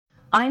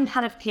I'm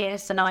head of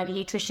Pearse and I'm a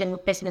nutrition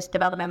business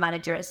development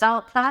manager at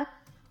Xampla,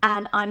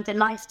 and I'm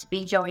delighted to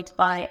be joined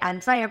by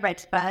Andreea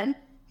Redfern,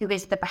 who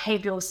is the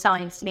Behavioural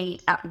Science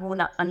Lead at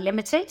Walnut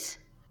Unlimited,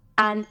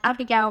 and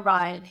Abigail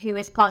Ryan, who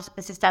is part of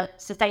the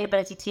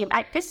sustainability team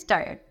at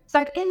Gousto.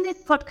 So in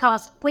this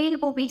podcast, we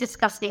will be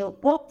discussing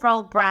what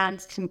role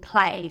brands can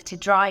play to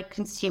drive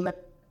consumer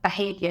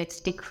behaviour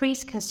to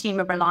decrease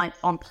consumer reliance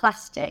on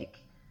plastic.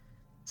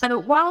 So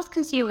whilst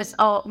consumers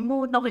are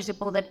more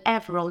knowledgeable than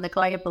ever on the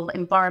global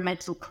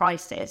environmental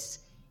crisis,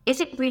 is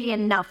it really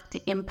enough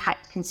to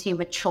impact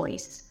consumer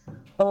choice?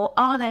 Or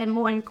are there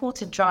more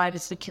important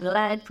drivers we can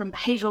learn from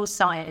behavioural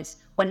science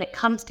when it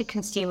comes to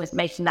consumers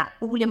making that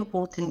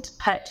all-important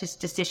purchase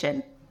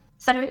decision?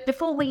 So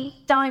before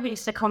we dive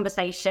into the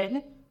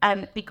conversation,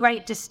 it'd be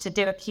great just to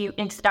do a few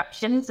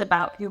introductions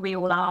about who we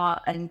all are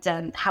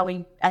and how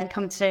we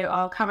come to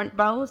our current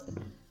roles.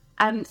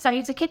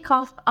 So to kick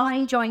off,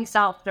 I joined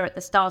Xampla at the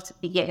start of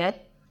the year.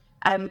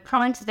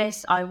 Prior to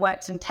this, I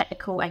worked in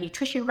technical and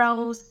nutrition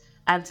roles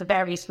for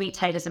various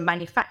retailers and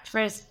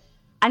manufacturers,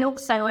 and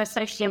also a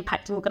socially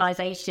impact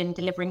organisation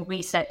delivering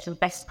research and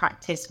best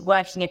practice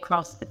working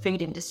across the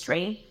food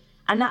industry.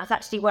 And that's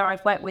actually where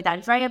I've worked with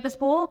Andreea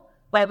before,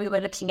 where we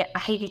were looking at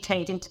behaviour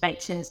change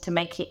interventions to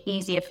make it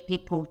easier for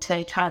people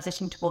to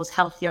transition towards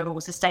healthier or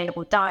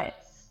sustainable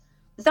diets.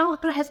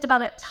 Xampla has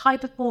developed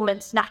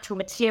high-performance natural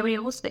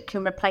materials that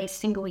can replace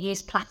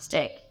single-use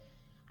plastic.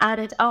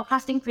 And our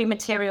plastic-free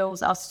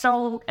materials are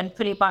strong and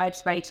fully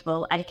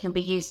biodegradable and can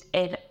be used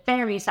in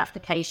various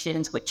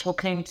applications, which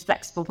include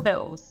flexible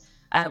fills,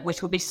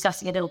 which we'll be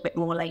discussing a little bit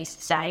more later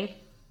today.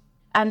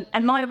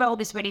 And my role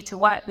is really to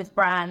work with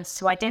brands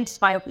to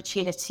identify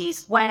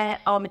opportunities where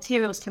our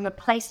materials can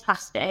replace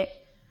plastic,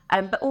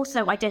 but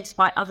also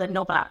identify other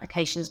novel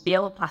applications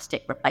beyond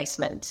plastic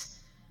replacement.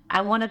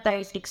 And one of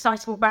those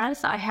excitable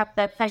brands that I have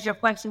the pleasure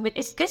of working with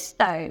is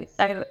Gousto.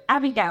 So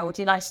Abigail, would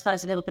you like to tell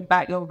us a little bit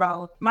about your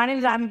role? My name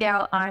is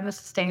Abigail. I'm a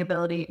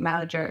sustainability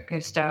manager at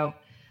Gousto.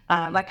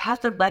 My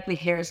path that led me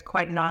here is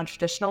quite a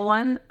non-traditional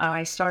one.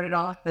 I started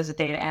off as a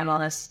data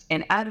analyst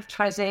in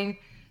advertising,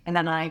 and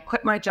then I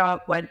quit my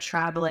job, went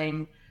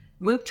traveling,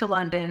 moved to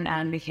London,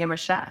 and became a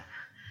chef.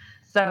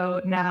 So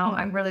now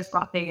I'm really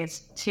swapping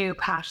its two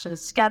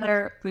passions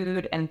together,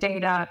 food and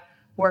data,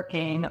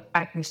 working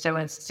at Gousto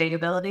and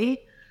sustainability.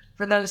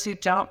 For those who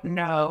don't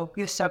know,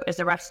 Gousto is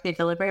a recipe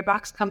delivery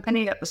box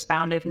company that was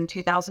founded in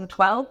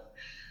 2012.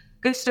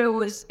 Gousto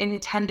was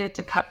intended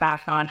to cut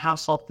back on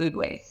household food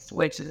waste,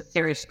 which is a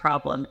serious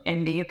problem.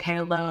 In the UK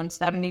alone,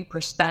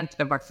 70%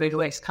 of our food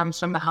waste comes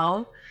from the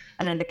home,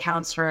 and it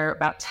accounts for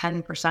about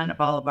 10% of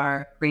all of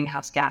our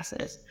greenhouse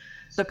gases.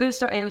 So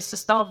Gousto aims to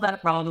solve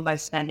that problem by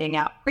sending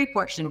out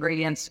pre-portioned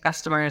ingredients to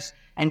customers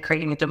and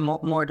creating it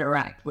more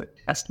direct with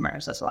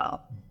customers as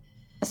well.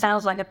 It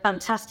sounds like a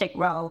fantastic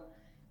role.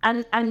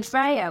 And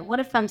Andreea, what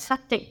a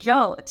fantastic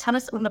job. Tell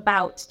us all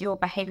about your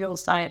behavioural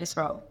science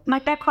role. My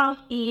background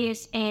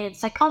is in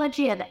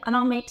psychology and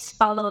economics,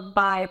 followed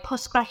by a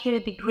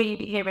postgraduate degree in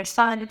behavioural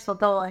science,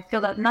 although I feel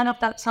that none of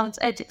that sounds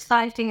as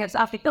exciting as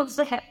Abigail's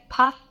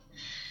path.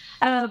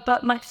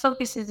 But my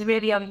focus is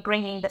really on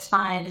bringing the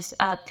science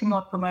to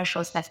more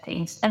commercial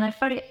settings. And I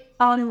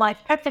found my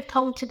perfect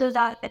home to do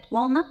that at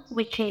Walnut,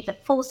 which is a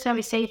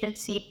full-service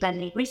agency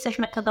blending research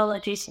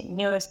methodologies in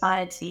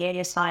neuroscience,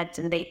 behavior science,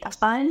 and data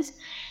science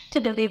to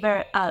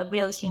deliver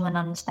real human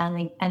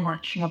understanding and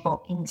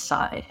actionable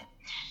insight.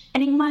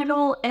 And in my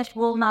role at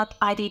Walnut,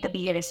 I lead the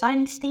behavior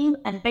science team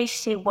and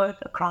basically work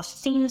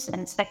across teams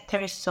and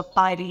sectors to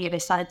apply behavior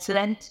science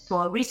lens to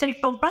our research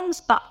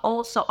programs, but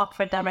also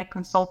offer direct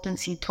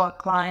consultancy to our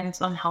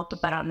clients on how to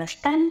better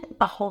understand,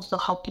 but also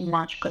how to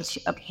manage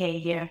consumer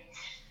behavior.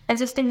 And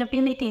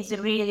sustainability is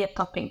really a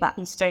topic that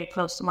is very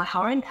close to my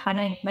heart.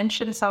 And I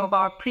mentioned some of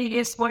our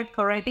previous work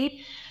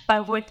already.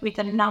 I've worked with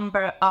a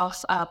number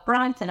of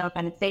brands and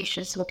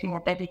organizations looking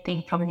at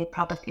everything from new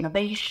product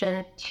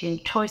innovation to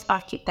choice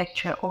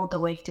architecture, all the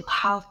way to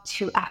how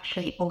to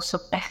actually also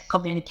best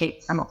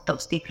communicate some of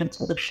those different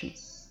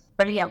solutions.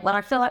 Brilliant. Well,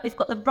 I feel like we've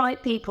got the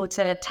right people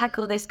to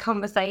tackle this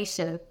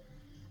conversation.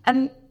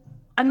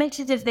 I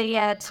mentioned in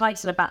the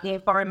title about the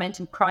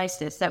environmental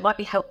crisis, so it might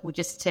be helpful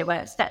just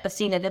to set the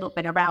scene a little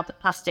bit around the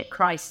plastic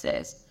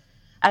crisis.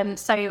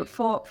 So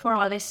for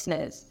our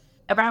listeners,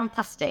 around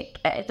plastic,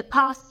 in the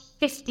past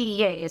 50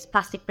 years,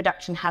 plastic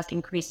production has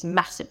increased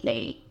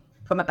massively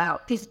from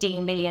about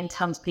 15 million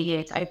tonnes per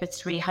year to over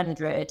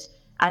 300,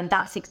 and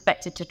that's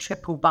expected to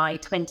triple by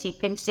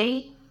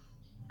 2050.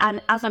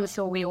 And as I'm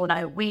sure we all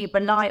know, we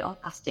rely on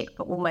plastic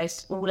for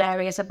almost all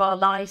areas of our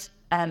life,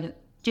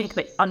 due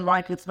to its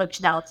unrivaled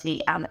functionality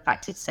and the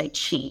fact it's so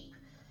cheap.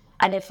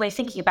 And if we're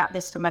thinking about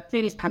this from a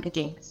food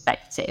packaging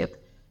perspective,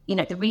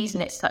 the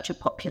reason it's such a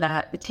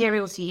popular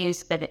material to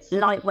use is that it's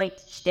lightweight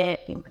to ship,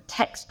 it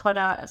protects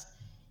products,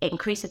 it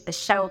increases the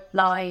shelf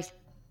life,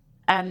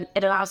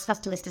 it allows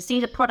customers to see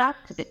the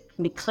product because it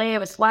can be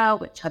clear as well,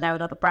 which I know a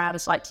lot of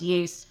brands like to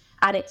use,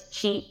 and it's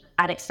cheap.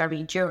 and it's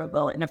very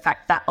durable. And in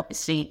fact, that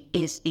obviously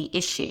is the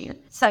issue.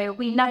 So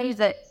we know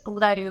that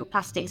although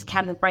plastics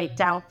can break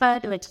down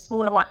further into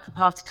smaller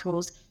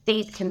microparticles,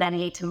 these can then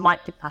lead to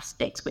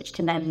microplastics, which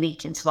can then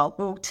leak into our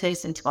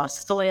waters, into our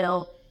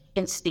soil,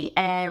 into the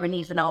air, and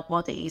even our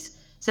bodies.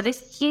 So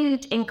this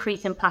huge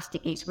increase in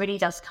plastic use really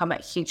does come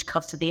at huge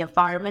cost to the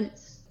environment.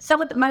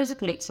 Some of the most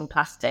polluting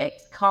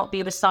plastics can't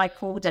be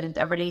recycled and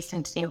are released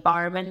into the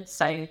environment.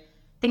 So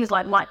things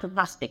like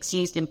microplastics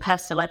used in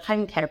personal and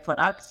home care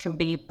products can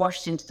be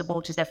washed into the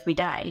waters every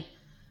day,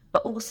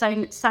 but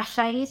also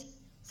sachets.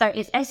 So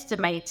it's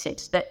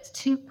estimated that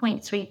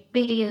 2.3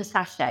 billion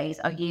sachets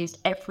are used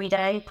every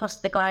day across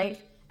the globe.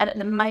 And at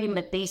the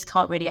moment, these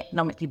can't really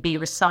economically be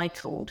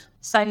recycled.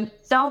 So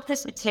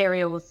Xampla's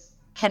materials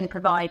can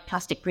provide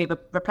plastic-free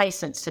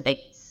replacements to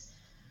these.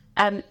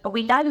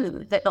 We know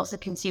that lots of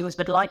consumers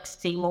would like to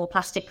see more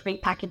plastic-free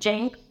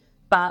packaging,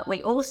 but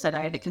we also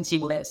know that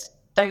consumers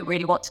don't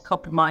really want to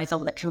compromise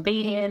on the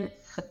convenience,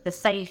 the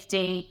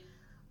safety,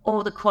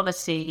 or the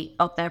quality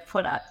of their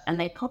product, and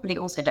they probably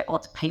also don't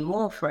want to pay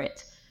more for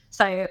it.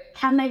 So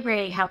can they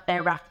really have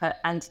their wrapper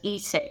and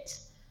eat it?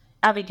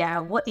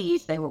 Abigail, what do you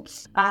think?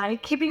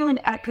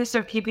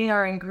 Keeping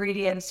our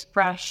ingredients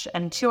fresh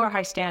and to our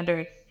high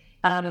standards.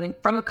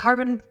 From a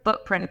carbon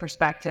footprint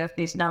perspective,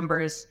 these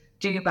numbers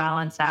do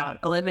balance out.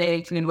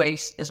 Eliminating food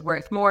waste is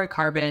worth more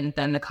carbon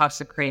than the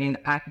cost of creating the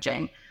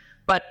packaging.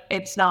 But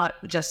it's not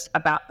just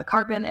about the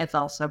carbon, it's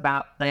also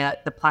about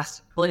the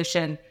plastic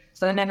pollution.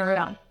 So the net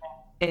result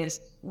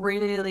is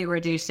really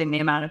reducing the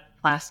amount of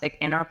plastic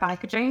in our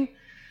packaging.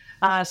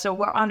 So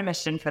we're on a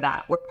mission for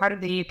that. We're part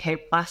of the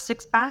UK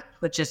Plastics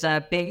Pact, which is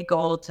a big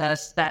goal to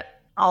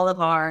set all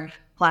of our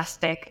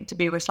plastic to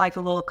be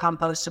recyclable,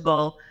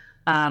 compostable,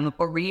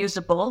 or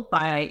reusable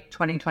by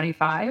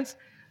 2025.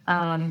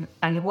 And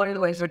one of the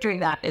ways we're doing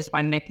that is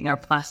by making our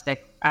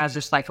plastic as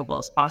recyclable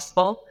as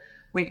possible.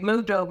 We've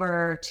moved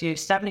over to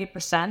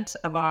 72%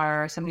 of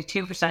our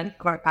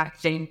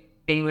packaging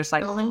being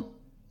recyclable.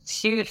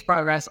 It's huge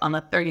progress on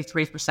the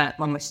 33%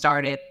 when we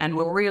started, and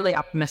we're really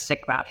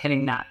optimistic about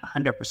hitting that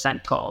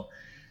 100% goal.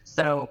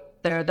 So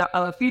there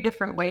are a few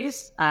different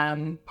ways.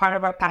 Part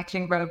of our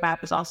packaging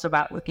roadmap is also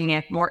about looking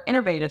at more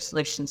innovative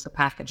solutions to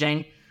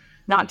packaging,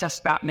 not just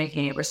about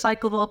making it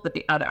recyclable, but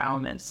the other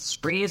elements,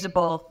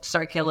 reusable,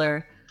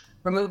 circular,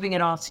 removing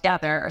it all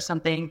together, or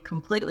something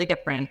completely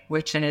different,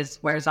 which is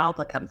where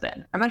Xampla comes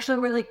in. I'm actually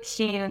really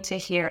keen to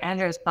hear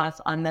Andrea's thoughts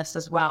on this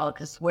as well,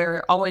 because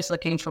we're always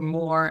looking for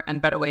more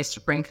and better ways to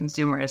bring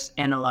consumers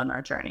in along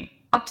our journey.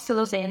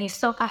 Absolutely, and it's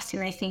so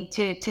fascinating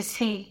to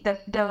see the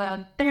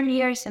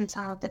barriers and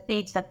some of the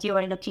things that you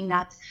are looking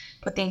at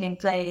putting in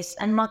place.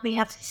 And what we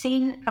have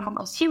seen from a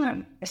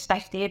consumer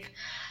perspective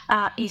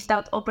is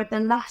that over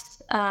the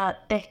last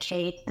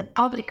decade, the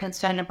public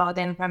concern about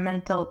the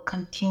environmental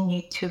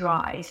continued to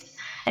rise.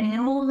 And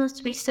in all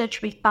this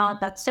research, we found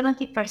that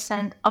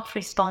 70% of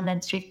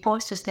respondents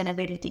report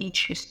sustainability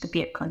issues to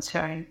be a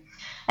concern.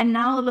 And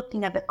now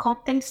looking at the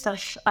context of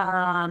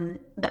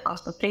the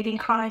cost of living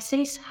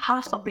crisis,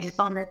 half of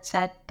respondents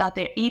said that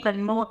they're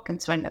even more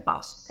concerned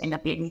about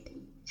sustainability.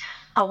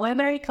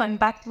 However, going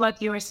back to what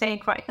you were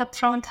saying right up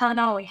front,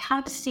 Hannah, we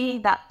have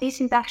seen that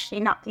this is actually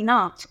not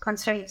enough.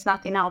 Concern is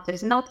not enough.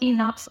 There's not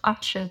enough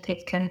action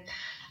taken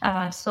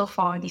so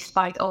far,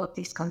 despite all of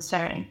this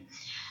concern.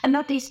 And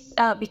that is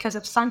because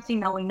of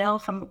something that we know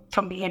from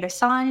behavior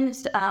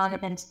science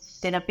and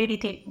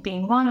sustainability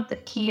being one of the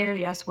key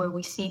areas where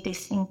we see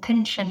this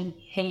intention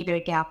behavior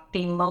gap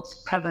being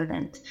most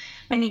prevalent.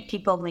 Many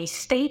people may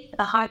state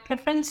a high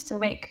preference to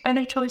make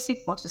better choices,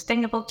 more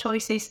sustainable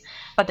choices,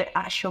 but their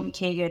actual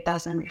behavior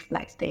doesn't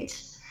reflect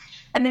this.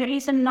 And there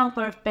is a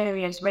number of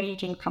barriers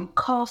ranging from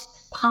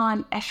cost,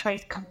 time,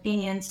 effort,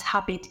 convenience,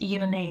 habit,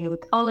 you name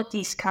it. All of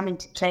these come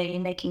into play,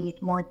 making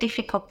it more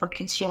difficult for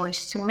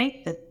consumers to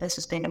make the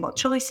sustainable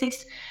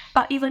choices,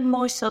 but even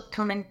more so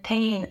to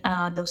maintain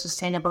those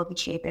sustainable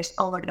behaviors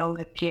over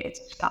longer periods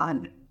of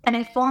time. And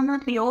at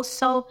Walnut, we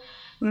also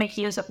make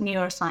use of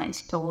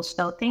neuroscience tools,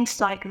 so things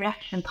like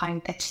reaction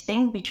time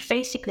testing, which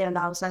basically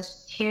allows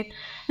us to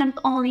not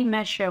only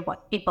measure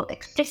what people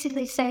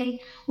explicitly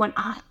say when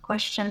asked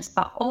questions,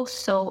 but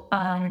also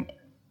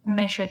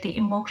measure the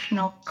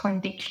emotional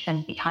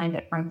conviction behind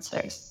their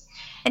answers.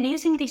 And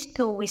using this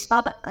tool, we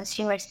saw that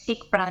consumers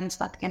seek brands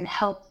that can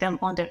help them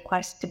on their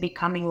quest to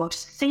becoming more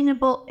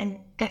sustainable and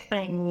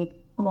definitely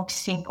more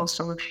simple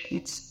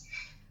solutions.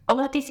 But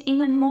what is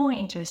even more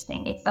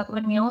interesting is that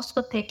when we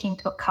also take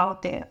into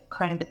account the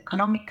current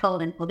economical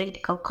and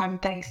political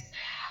context,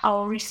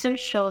 our research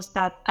shows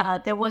that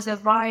there was a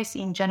rise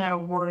in general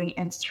worry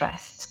and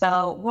stress.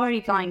 So worry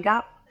going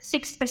up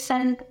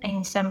 6%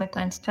 in December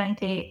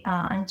 2020,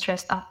 and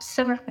stress up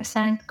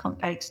 7%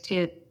 compared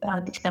to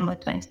December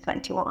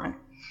 2021.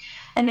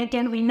 And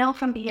again, we know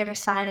from behavior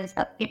science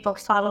that people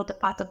follow the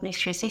path of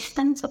least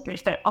resistance, or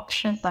prefer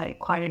options that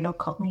require no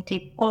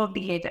cognitive or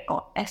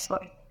behavioral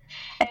effort.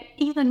 And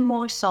even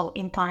more so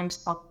in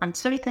times of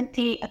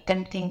uncertainty,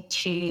 attempting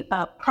to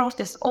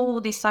process all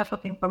this type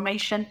of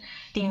information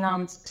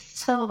demands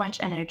so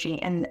much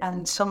energy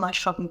and so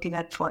much cognitive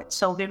effort.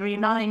 So we're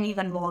relying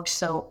even more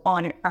so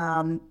on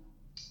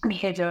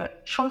behavior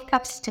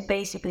shortcuts to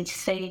basically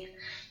save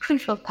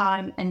crucial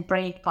time and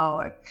brain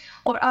power.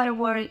 Or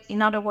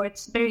in other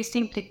words, very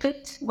simply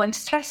put, when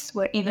stressed,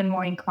 we're even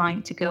more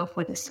inclined to go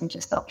for the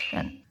simplest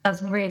option.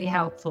 That's really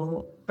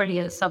helpful.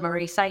 Brilliant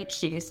summary.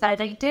 Thank you. So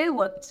they do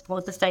work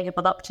towards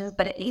sustainable options,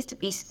 but it needs to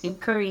be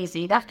super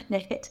easy, doesn't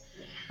it?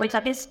 Which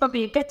I guess is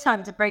probably a good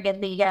time to bring in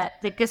the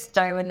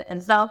Gousto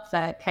and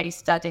Xampla case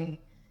study.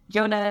 Do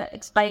you want to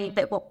explain a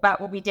bit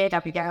about what we did,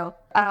 Abigail?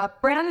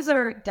 Brands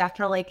are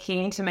definitely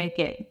keen to make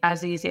it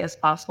as easy as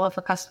possible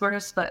for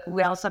customers, but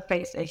we also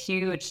face a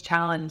huge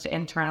challenge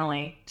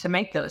internally to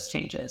make those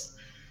changes.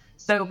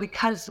 So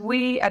because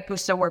we at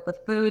Gousto work with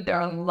food, there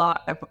are a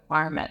lot of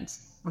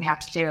requirements. We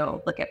have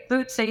to look at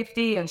food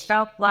safety and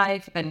shelf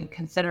life and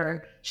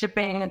consider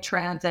shipping and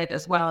transit,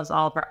 as well as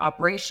all of our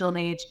operational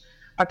needs.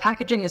 Our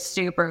packaging is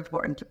super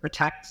important to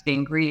protect the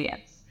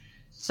ingredients.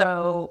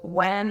 So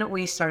when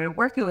we started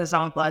working with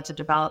Xampla to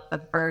develop the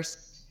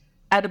first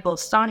edible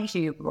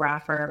Cube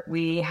wrapper,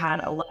 we had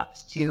a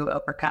lot to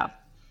overcome.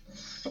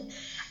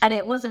 And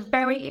it was a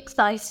very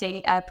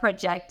exciting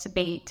project to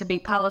be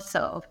part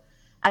of.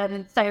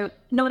 So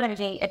not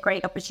only a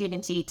great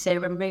opportunity to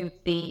remove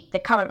the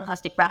current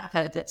plastic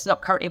wrapper that's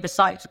not currently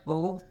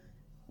recyclable,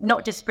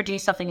 not just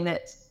produce something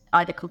that's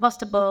either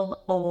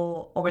compostable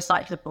or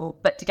recyclable,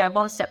 but to go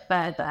one step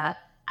further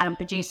and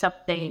produce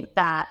something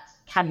that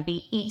can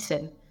be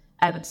eaten.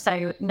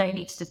 So no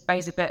need to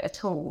dispose of it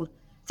at all.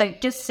 So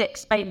just to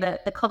explain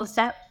the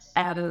concept,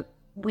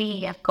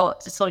 we have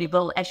got a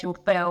soluble edible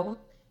fill.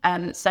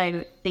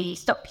 So the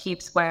stock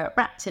cubes were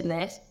wrapped in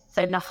this.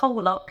 So the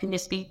whole lot can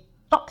just be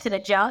plopped in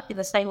a jar in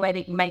the same way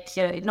that you make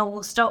your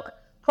normal stock,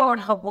 pour on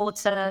hot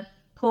water,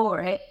 pour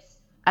it,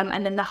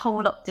 and then the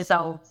whole lot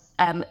dissolves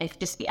if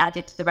just be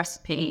added to the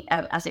recipe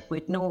as it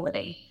would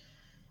normally.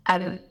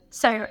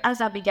 So as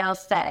Abigail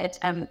said,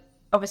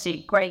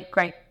 obviously great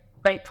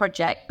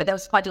project, but there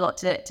was quite a lot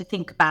to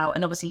think about,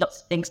 and obviously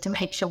lots of things to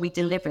make sure we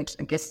delivered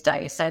a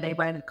Gousto, so they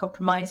weren't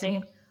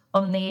compromising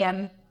on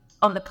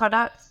the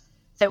product.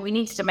 So we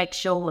needed to make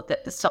sure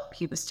that the stock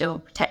cube was still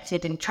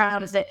protected in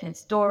transit and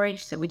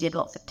storage. So we did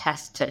lots of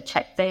tests to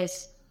check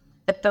this.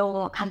 The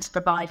fill had to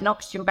provide an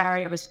oxygen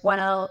barrier as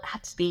well. It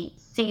had to be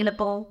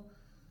sealable,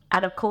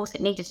 and of course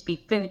it needed to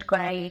be food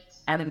grade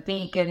and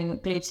vegan,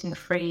 gluten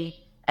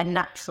free, and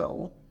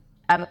natural.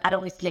 And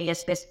obviously,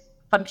 as this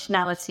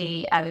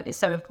functionality is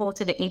so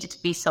important, it needed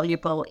to be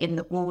soluble in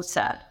the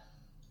water.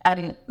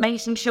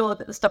 Making sure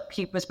that the stock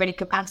cube was really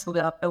compatible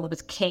with our fill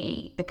was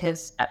key,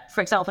 because,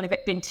 for example, if it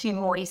had been too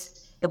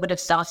moist, it would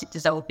have started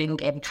dissolving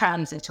in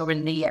transit or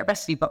in the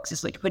recipe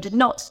boxes, which would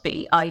not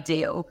be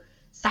ideal.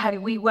 So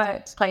we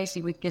worked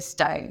closely with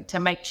Gousto to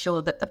make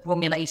sure that the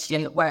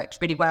formulation worked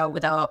really well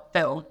with our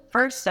fill.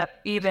 First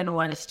step, even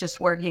when it's just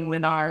working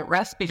with our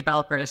recipe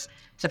developers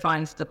to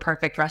find the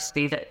perfect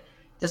recipe that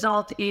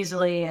dissolved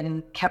easily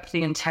and kept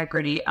the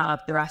integrity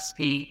of the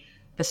recipe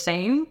the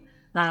same.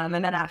 And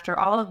then after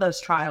all of those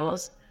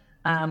trials,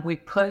 we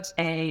put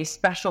a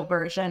special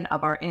version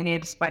of our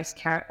Indian spice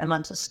carrot and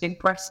lentil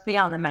soup recipe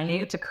on the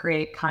menu to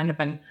create kind of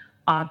an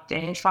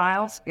opt-in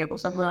trial to be able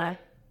to learn.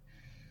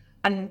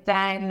 And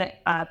then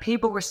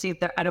people received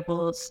their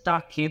edible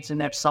stock cubes in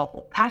their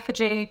soluble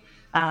packaging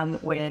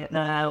with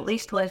a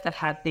least list that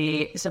had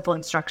the simple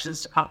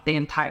instructions to pop the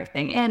entire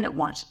thing in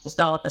once it's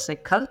dissolved as they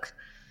cook.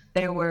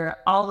 There were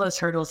all those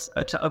hurdles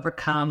to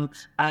overcome.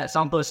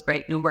 Xampla was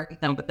great in working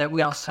with them, but then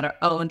we also had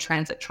our own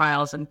transit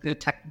trials and food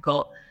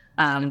technical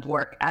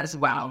work as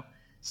well.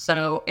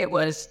 So it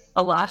was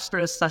a lot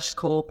for such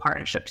cool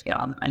partnership to get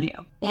on the menu.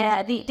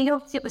 Yeah, the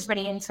opposite was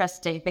really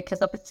interesting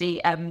because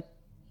obviously,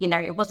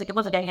 it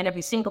wasn't going in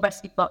every single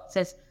recipe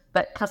boxes,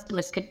 but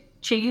customers could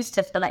choose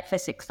to select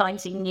this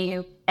exciting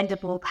new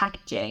edible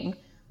packaging.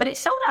 But it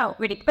sold out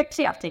really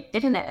quickly, I think,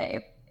 didn't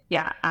it?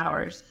 Yeah,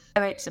 hours.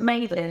 So it's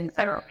amazing.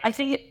 So I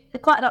think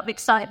there's quite a lot of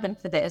excitement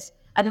for this.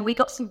 And then we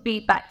got some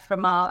feedback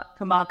from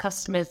our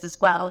customers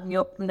as well,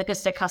 from the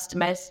Gousto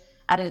customers.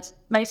 And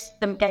most of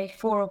them gave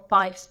 4 or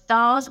 5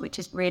 stars, which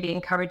is really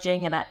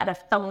encouraging, and a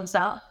thumbs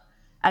up.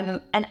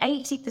 And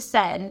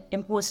 80%,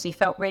 importantly,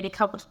 felt really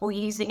comfortable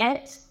using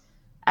it.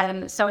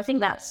 So I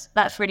think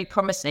that's really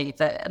promising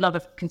that a lot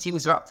of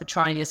consumers are up for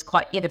trying this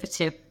quite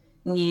innovative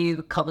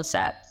new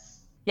concept.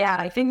 Yeah,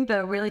 I think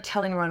the really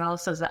telling one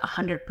also is that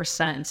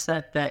 100%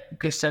 said that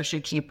Gousto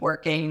should keep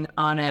working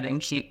on it and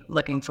keep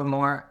looking for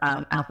more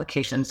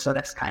applications for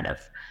this kind of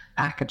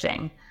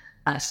packaging.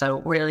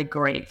 So really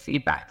great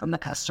feedback from the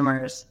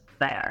customers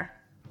there.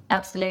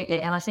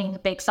 Absolutely, and I think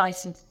it'll be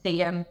exciting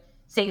to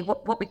see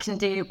what we can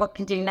do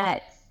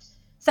next.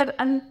 So,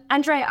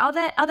 Andreea, are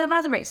there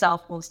other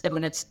examples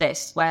similar to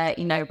this where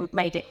we've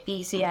made it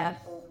easier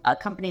for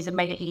companies have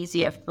made it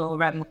easier for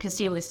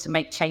consumers to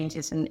make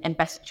changes and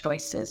better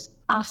choices.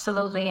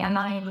 Absolutely, and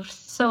I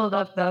so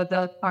love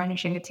the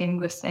partnership between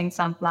Gousto and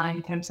Xampla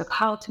in terms of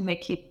how to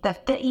make it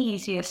the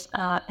easiest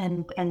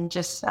and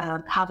just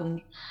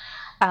having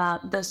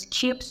those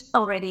cubes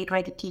already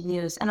ready to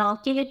use. And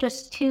I'll give you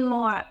just two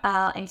more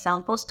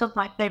examples of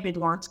my favorite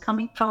ones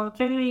coming from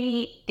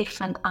very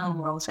different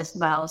angles as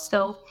well.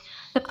 So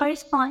the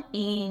first one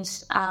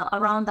is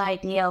around the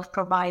idea of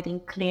providing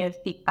clear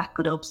feedback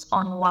loops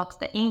on what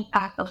the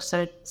impact of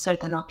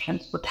certain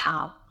options would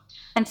have.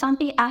 And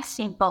something as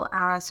simple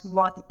as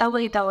what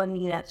Abigail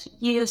needed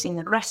use in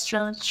a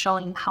restaurant,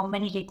 showing how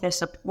many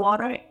liters of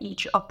water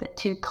each of the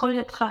two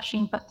toilet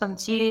flushing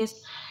buttons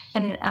use,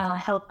 and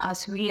help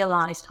us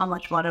realize how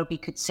much water we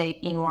could save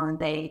in one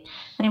day.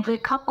 And if we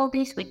couple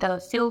this with the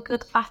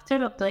feel-good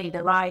factor of doing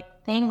the right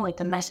thing with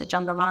the message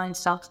on the line,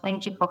 so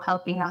thank you for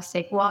helping us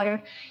save water,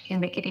 it can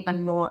make it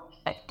even more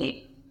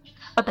effective.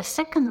 But the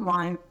second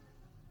one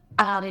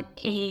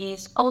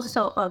is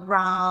also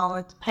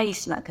around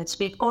placement, because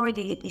we've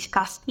already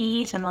discussed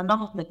ease and a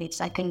lot of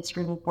it. I think it's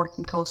really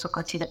important to also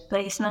consider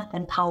placement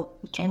and how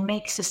we can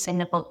make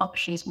sustainable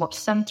options more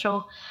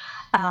central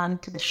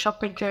to the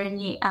shopper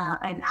journey,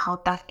 and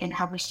how that can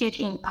have a huge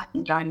impact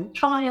in driving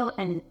trial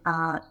and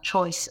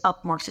choice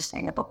of more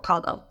sustainable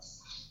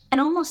products. And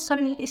almost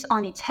turning this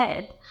on its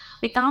head,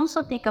 we can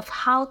also think of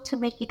how to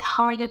make it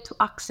harder to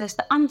access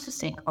the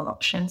unsustainable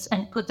options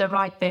and put the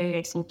right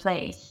barriers in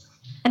place.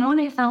 And one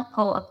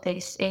example of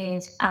this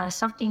is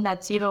something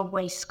that Zero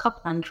Waste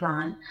Scotland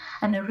ran,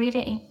 and a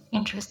really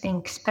interesting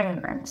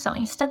experiment. So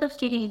instead of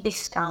giving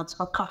discounts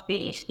for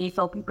coffee if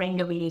people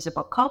bring a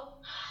reusable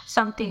cup,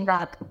 something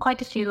that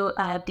quite a few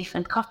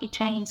different coffee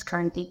chains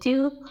currently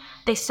do,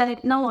 they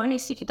said, no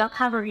worries, if you don't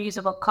have a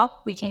reusable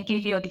cup, we can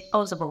give you a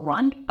disposable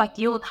one, but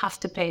you'll have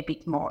to pay a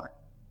bit more.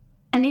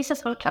 And this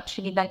has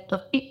actually led to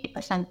a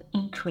 50%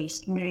 increase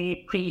in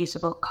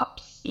reusable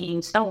cups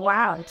used. Oh,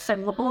 wow. So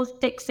more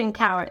sticks and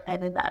carrot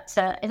in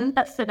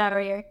that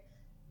scenario.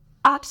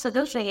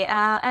 Absolutely.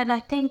 And I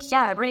think,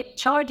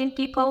 charging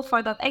people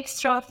for that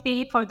extra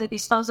fee for the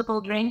disposable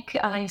drink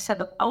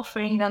instead of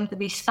offering them the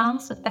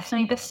discounts,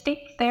 definitely the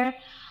stick there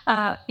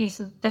is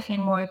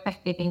definitely more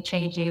effective in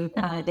changing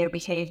their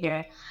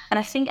behavior. And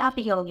I think,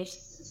 Abigail, you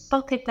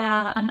spoke at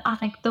an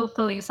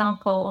anecdotal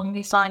example on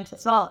these lines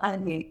as well,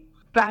 hadn't you?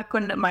 Back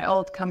when at my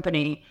old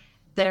company,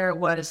 there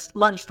was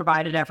lunch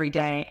provided every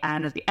day,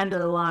 and at the end of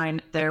the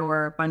line, there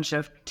were a bunch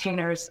of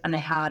containers, and they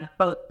had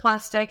both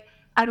plastic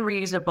and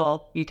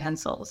reusable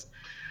utensils.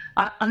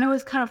 And I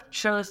always kind of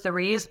chose the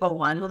reusable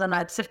one. Well, then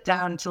I'd sit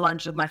down to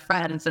lunch with my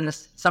friends, and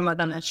some of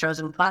them had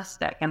chosen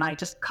plastic, and I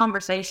just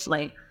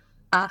conversationally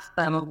asked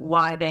them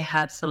why they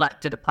had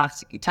selected a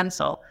plastic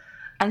utensil.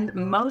 And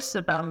most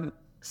of them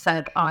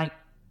said, I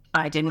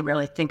didn't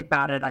really think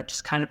about it. I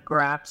just kind of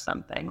grabbed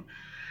something.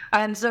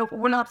 And so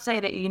we're not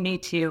saying that you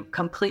need to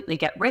completely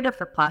get rid of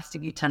the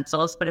plastic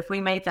utensils, but if we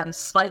made them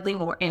slightly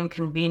more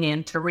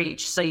inconvenient to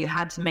reach, so you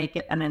had to make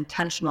it an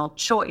intentional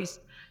choice,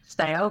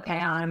 say, okay,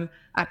 I'm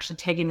actually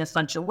taking this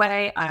lunch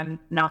away,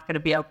 I'm not going to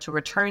be able to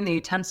return the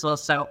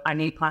utensils, so I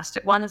need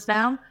plastic ones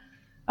now,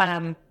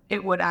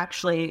 it would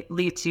actually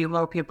lead to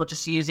more people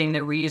just using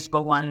the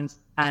reusable ones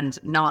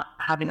and not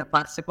having the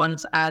plastic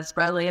ones as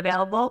readily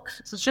available.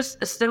 So it's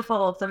just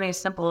something as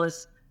simple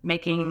as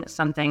making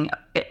something a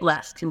bit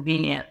less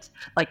convenient,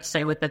 like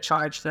say with the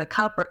charge for the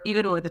cup, or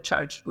even with the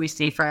charge we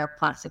see for our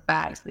plastic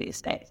bags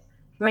these days.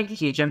 It makes a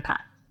huge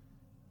impact.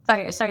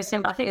 So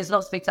simple. I think there's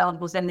lots of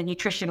examples in the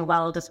nutritional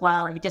world as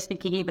well. And you're just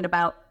thinking even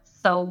about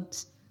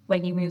salt,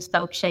 when you move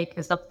salt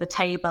shakers off the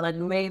table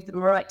and move them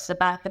right to the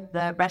back of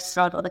the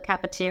restaurant or the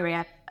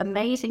cafeteria.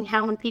 Amazing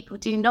how many people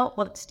do not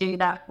want to do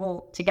that,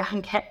 or to go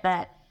and get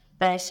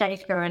their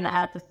shaker and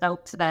add the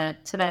salt to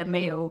their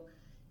meal.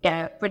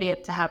 Yeah,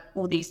 brilliant to have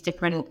all these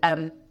different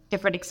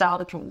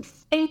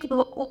examples. I think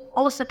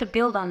also to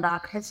build on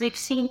that, because we've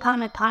seen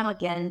time and time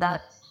again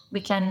that we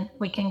can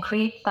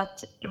create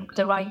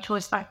the right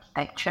choice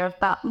architecture,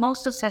 but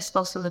most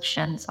successful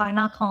solutions are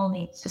not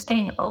only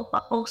sustainable,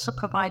 but also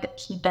provide a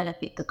key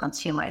benefit to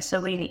consumers.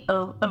 So really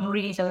a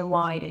reason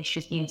why they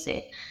should use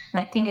it.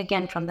 And I think,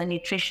 again, from the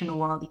nutritional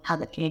world, we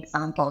had a few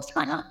examples,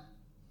 Hannah.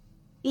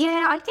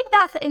 Yeah, I think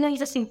that's an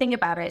interesting thing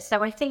about it.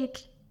 So I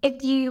think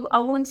if you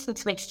are wanting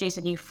to introduce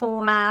a new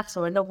format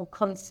or a novel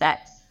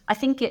concept, I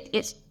think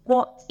it's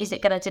what is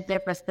it going to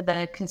deliver for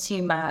the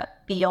consumer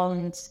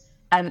beyond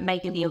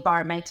maybe the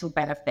environmental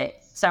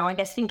benefits. So I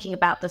guess thinking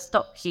about the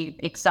stock cube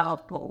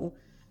example,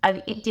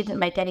 it didn't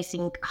make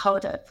anything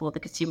harder for the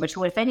consumer at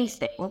all. If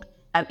anything,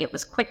 it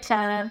was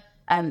quicker.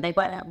 They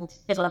weren't able to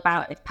fiddle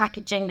about with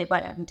packaging. They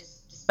weren't able to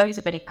dispose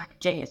of any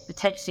packaging. It's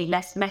potentially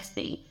less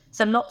messy.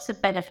 So lots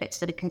of benefits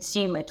to the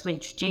consumer to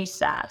introduce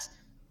that.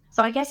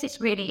 So I guess it's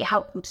really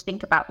helpful to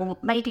think about, well,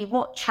 maybe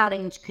what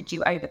challenge could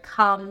you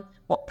overcome?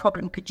 What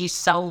problem could you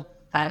solve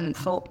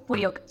for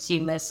your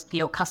consumers, for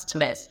your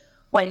customers,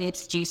 when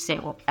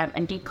introducing a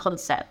new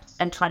concept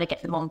and try to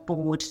get them on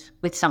board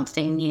with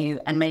something new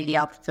and maybe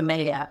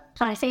unfamiliar.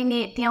 So I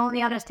think the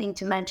only other thing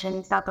to mention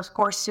is that, of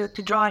course,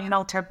 to drive and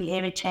alter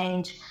behavior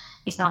change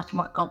is much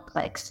more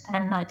complex.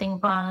 And I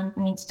think brand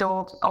needs to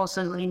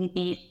also really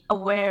be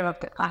aware of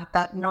the fact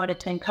that in order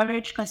to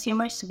encourage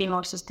consumers to be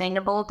more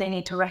sustainable, they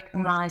need to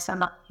recognize that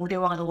not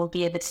everyone will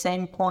be at the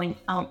same point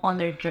on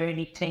their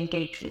journey to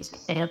engage with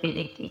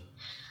sustainability.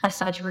 As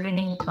such, we really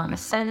need to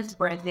understand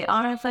where they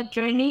are on that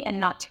journey and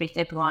not treat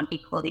everyone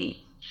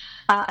equally.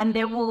 And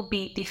there will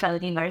be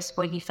different levers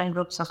for different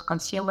groups of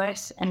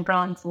consumers, and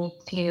brands need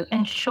to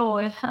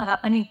ensure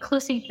an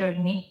inclusive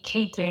journey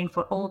catering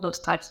for all those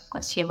types of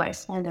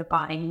consumers and their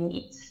buying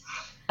needs.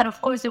 And of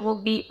course, there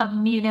will be a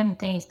million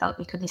things that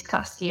we could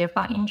discuss here,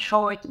 but in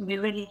short, we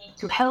really need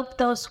to help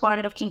those who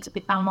are looking to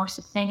become more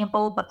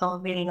sustainable but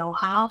don't really know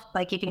how,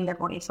 by giving them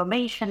more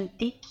information,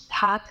 deep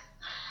hack,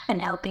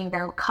 and helping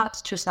them cut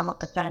through some of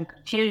the current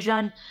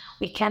confusion.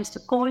 We can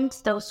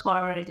support those who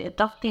are already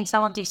adopting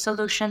some of these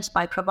solutions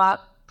by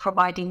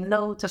providing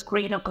loads of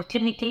green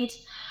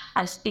opportunities,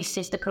 as this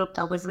is the group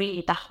that was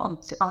really that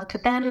onto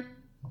them.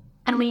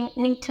 And we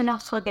need to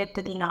not forget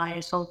the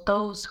deniers, or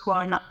those who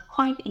are not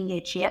quite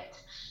engaged yet,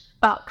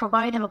 but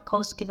provide them a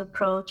positive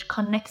approach,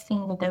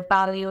 connecting with their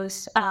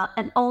values,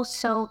 and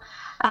also,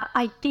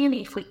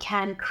 ideally, if we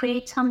can,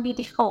 create some new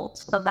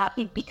defaults so that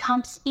it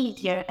becomes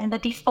easier and the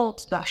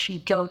defaults to actually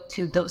go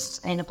to those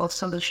sustainable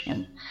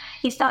solutions.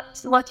 Is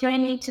that what you're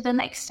aiming to the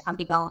next,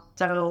 Abigail?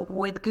 So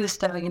with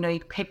Gousto, you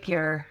pick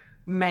your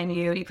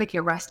menu, you pick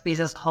your recipes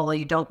as a whole.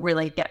 You don't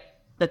really get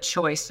the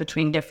choice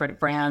between different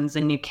brands,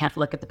 and you can't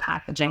look at the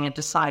packaging and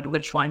decide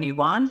which one you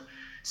want.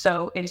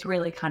 So it's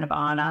really kind of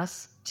on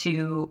us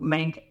to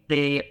make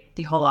the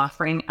whole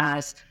offering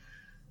as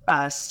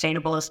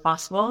sustainable as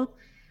possible.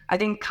 I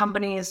think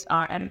companies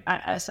are, and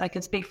as I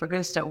can speak for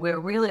Gousto, we're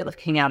really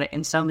looking at it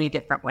in so many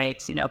different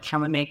ways.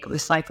 Can we make it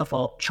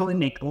recyclable? Can we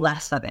make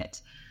less of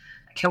it?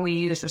 Can we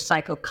use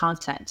recycled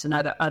content and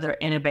other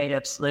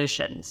innovative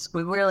solutions?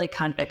 We're really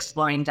kind of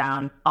exploring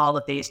down all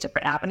of these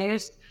different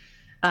avenues.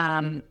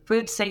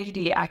 Food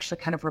safety actually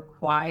kind of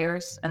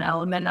requires an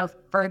element of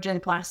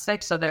virgin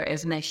plastic, so there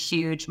isn't a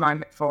huge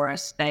market for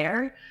us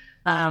there.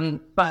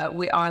 But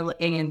we are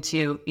looking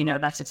into,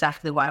 that's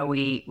exactly why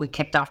we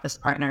kicked off this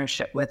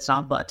partnership with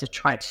Xampla, to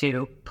try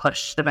to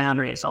push the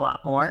boundaries a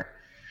lot more.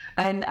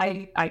 And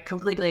I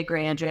completely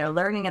agree, Andreea.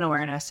 Learning and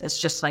awareness is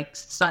just like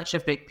such a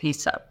big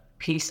piece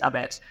of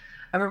it.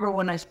 I remember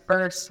when I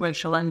first went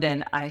to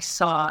London, I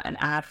saw an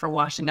ad for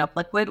washing up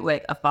liquid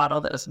with a bottle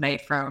that was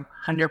made from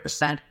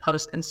 100%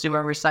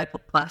 post-consumer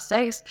recycled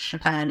plastics.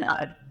 And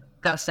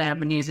gotta say, I've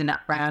been using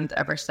that brand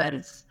ever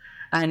since.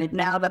 And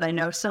now that I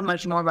know so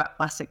much more about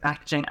plastic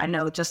packaging, I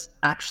know just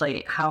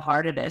actually how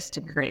hard it is to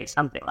create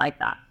something like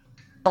that.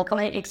 Well,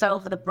 great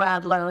example for the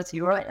brand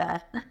loyalty right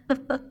there.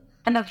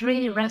 And that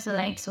really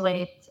resonates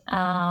with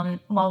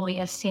what we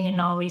have seen in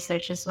our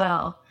research as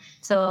well.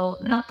 So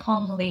not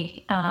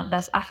only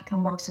does Africa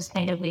work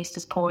sustainably to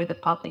support the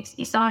public's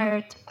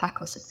desire to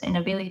tackle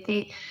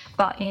sustainability,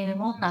 but in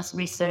Walnut's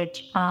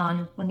research,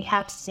 we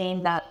have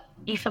seen that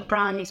if a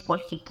brand is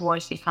working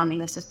towards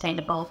becoming a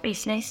sustainable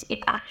business, it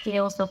actually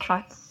also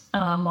attracts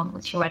more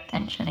consumer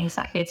attention.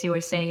 Exactly as you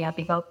were saying,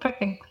 Abigail,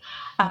 perfect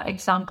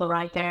example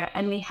right there.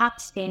 And we have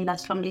seen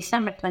that from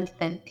December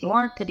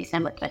 2021 to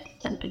December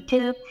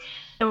 2022,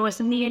 there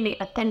was nearly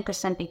a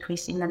 10%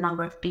 increase in the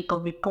number of people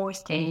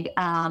reporting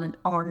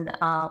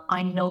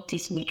I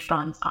noticed which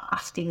brands are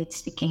actively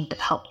seeking to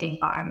help the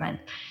environment.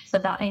 So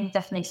that is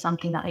definitely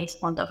something that is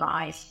on the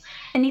rise.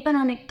 And even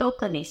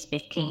anecdotally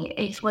speaking,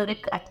 if we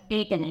look at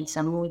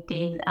veganism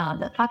within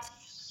the fast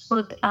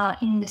food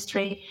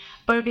industry,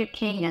 Burger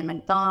King and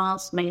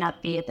McDonald's may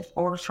not be at the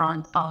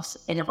forefront of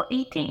sustainable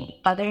eating,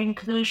 but their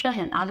inclusion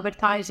in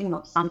advertising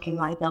of something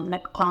like the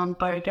McClone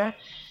burger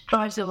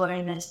drives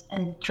awareness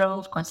and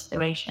drove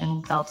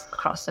consideration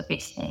across the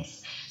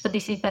business. So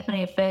this is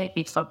definitely a very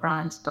big for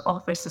brands to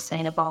offer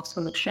sustainable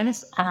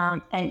solutions.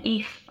 And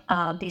if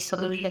these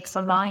solutions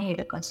align with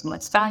the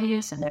consumer's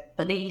values and their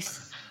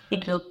beliefs,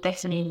 it will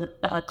definitely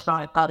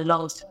drive a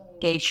lot of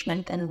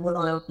engagement, and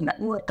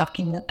we're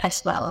talking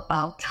as well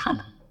about.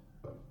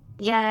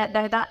 Yeah,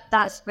 no,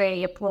 that's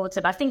really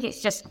important. I think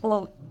it's just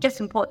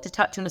important to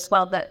touch on as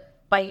well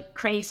that by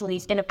creating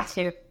these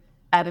innovative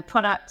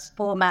products,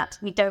 formats,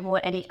 we don't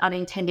want any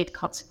unintended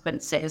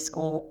consequences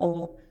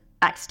or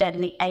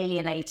accidentally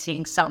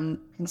alienating some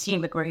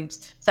consumer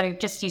groups. So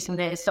just using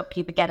the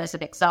shopkeeper again as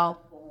an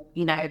example,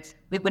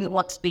 we wouldn't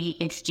want to be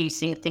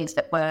introducing things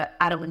that were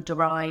animal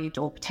derived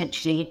or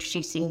potentially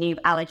introducing new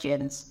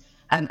allergens,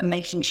 and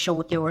making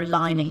sure you're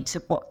aligning to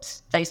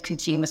what those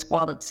consumers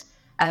want,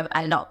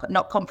 and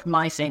not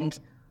compromising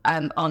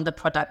on the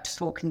product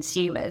for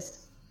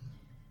consumers.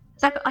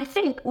 So I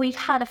think we've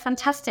had a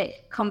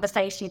fantastic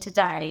conversation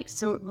today.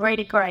 So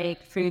really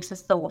great food for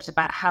thought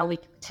about how we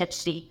can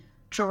potentially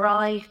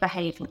drive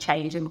behaviour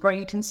change and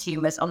bring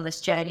consumers on this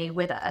journey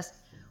with us.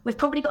 We've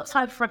probably got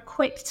time for a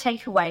quick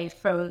takeaway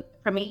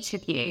from each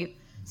of you.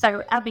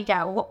 So,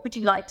 Abigail, what would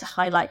you like to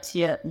highlight to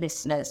your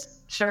listeners?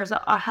 Sure. So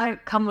I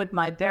come with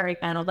my very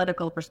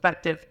analytical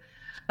perspective.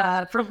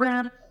 For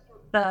brands,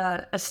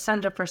 the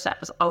essential first step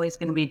is always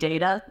going to be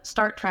data.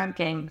 Start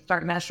tracking,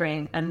 start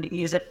measuring, and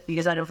use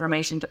that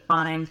information to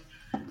find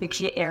the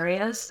key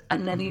areas.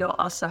 And then you'll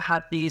also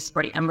have these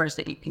pretty embers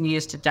that you can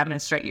use to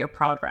demonstrate your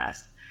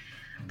progress.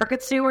 For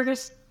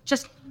consumers,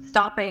 just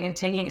stopping and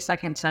taking a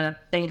second to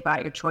think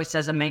about your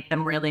choices and make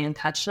them really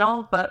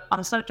intentional, but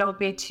also don't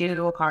be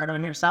too hard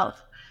on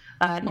yourself.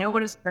 No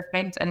one is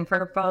perfect, and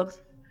for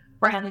both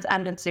brands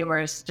and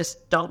consumers,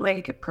 just don't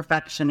make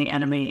perfection the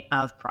enemy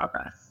of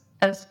progress.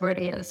 That's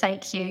brilliant.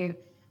 Thank you.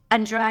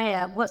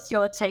 Andreea, what's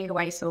your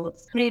takeaway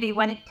thoughts? Really,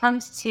 when it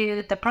comes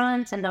to the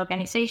brands and the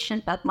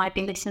organizations that might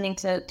be listening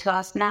to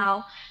us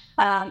now,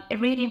 it's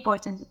really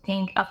important to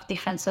think of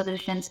different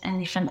solutions and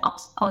different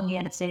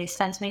audiences,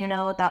 since we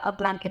know that a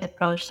blanket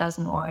approach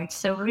doesn't work.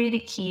 So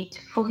really key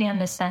to fully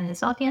understand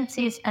these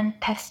audiences and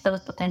test those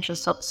potential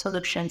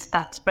solutions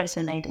that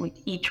resonate with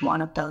each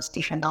one of those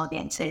different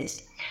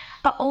audiences.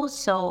 But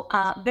also,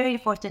 very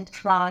important to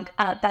flag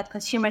that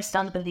consumers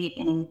don't believe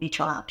in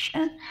individual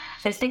action.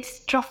 There's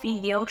this trophy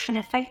in the ocean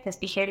effect, as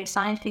behavior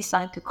scientists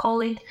like to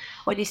call it,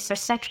 or this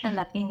perception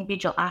that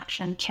individual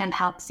action can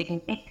have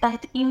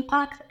significant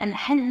impact, and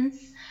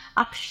hence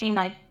actually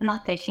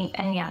not taking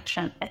any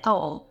action at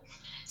all.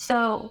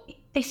 So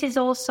this is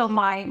also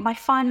my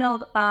final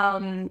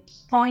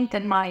point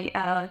and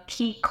my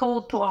key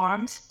call to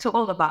arms to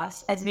all of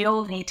us, as we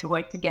all need to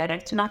work together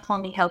to not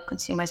only help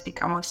consumers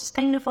become more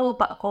sustainable,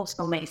 but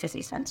also make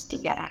decisions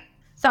together.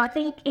 So I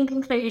think in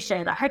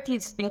conclusion, I hope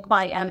it's been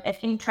quite an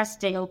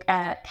interesting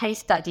case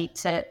study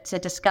to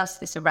discuss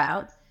this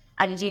around.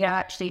 And,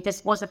 actually,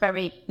 this was a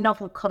very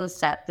novel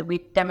concept that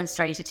we've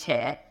demonstrated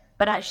here,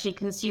 but actually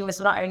consumers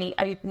are not only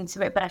open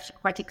to it, but actually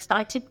quite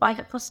excited by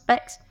the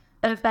prospect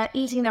of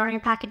eating their own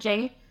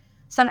packaging.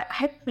 So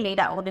hopefully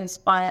that will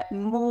inspire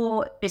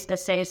more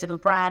businesses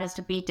and brands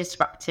to be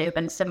disruptive,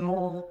 and some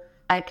more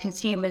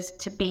consumers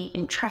to be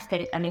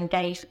interested and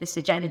engaged with this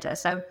agenda.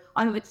 So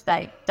I would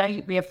say,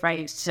 don't be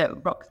afraid to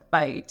rock the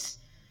boat.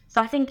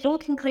 So I think in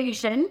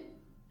conclusion,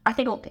 I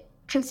think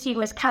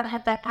consumers can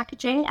have their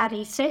packaging and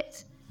eat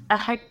it, and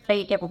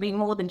hopefully it will be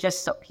more than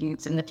just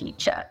supplements in the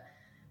future.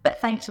 But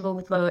thanks to all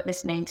for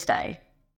listening today.